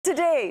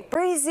Today,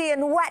 breezy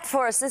and wet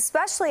for us,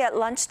 especially at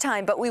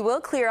lunchtime, but we will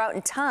clear out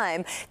in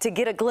time to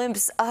get a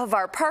glimpse of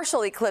our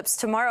partial eclipse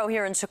tomorrow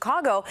here in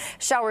Chicago.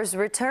 Showers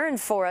return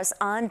for us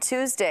on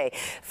Tuesday.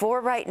 For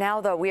right now,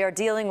 though, we are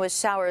dealing with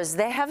showers.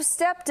 They have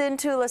stepped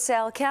into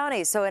LaSalle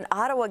County, so in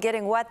Ottawa,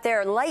 getting wet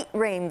there. Light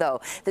rain,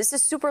 though. This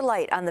is super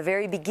light on the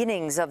very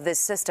beginnings of this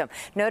system.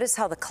 Notice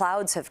how the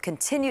clouds have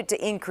continued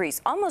to increase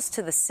almost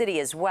to the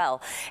city as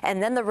well,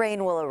 and then the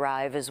rain will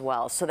arrive as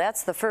well. So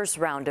that's the first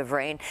round of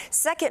rain.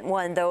 Second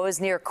one, though,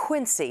 is near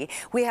Quincy.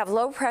 We have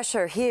low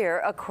pressure here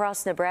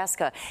across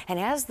Nebraska, and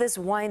as this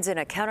winds in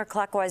a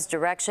counterclockwise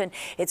direction,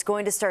 it's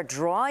going to start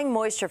drawing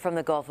moisture from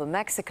the Gulf of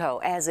Mexico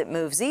as it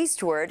moves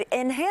eastward,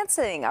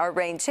 enhancing our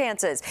rain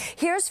chances.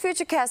 Here's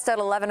Futurecast at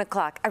 11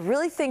 o'clock. I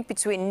really think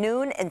between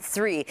noon and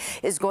 3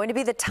 is going to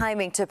be the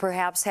timing to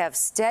perhaps have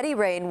steady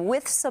rain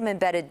with some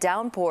embedded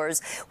downpours.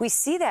 We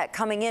see that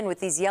coming in with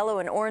these yellow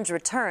and orange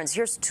returns.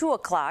 Here's 2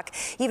 o'clock,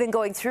 even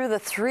going through the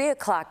 3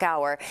 o'clock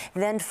hour.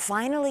 Then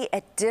finally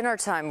at dinner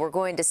time, we're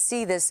going to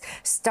see this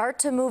start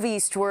to move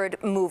eastward,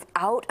 move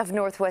out of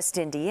northwest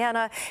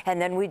Indiana, and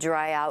then we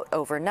dry out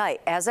overnight.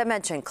 As I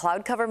mentioned,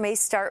 cloud cover may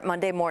start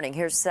Monday morning.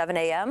 Here's 7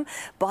 a.m.,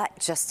 but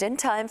just in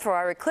time for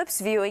our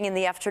eclipse viewing in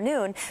the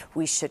afternoon,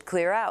 we should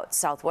clear out.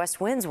 Southwest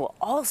winds will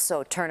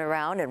also turn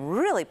around and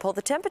really pull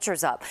the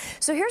temperatures up.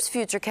 So here's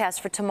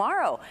Futurecast for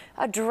tomorrow.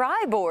 A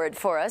dry board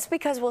for us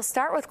because we'll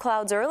start with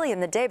clouds early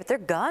in the day, but they're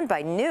gone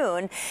by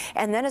noon.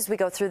 And then as we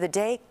go through the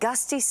day,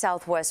 gusty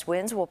southwest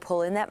winds will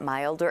pull in that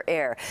milder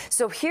air.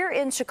 So here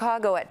in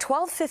Chicago at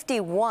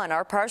 12:51,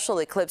 our partial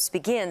eclipse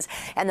begins,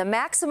 and the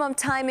maximum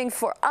timing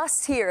for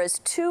us here is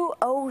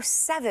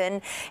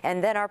 2:07,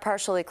 and then our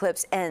partial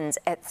eclipse ends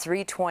at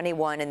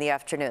 3:21 in the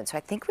afternoon. So I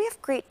think we have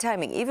great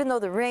timing. Even though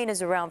the rain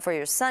is around for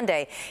your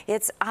Sunday,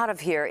 it's out of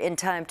here in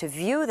time to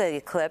view the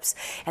eclipse,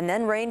 and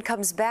then rain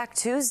comes back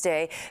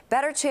Tuesday.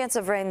 Better chance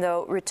of rain,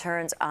 though,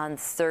 returns on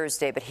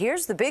Thursday. But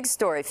here's the big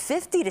story,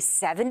 50 to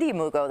 70,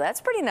 Mugo. That's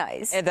pretty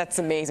nice. That's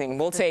amazing.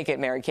 We'll take it,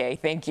 Mary Kay.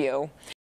 Thank you.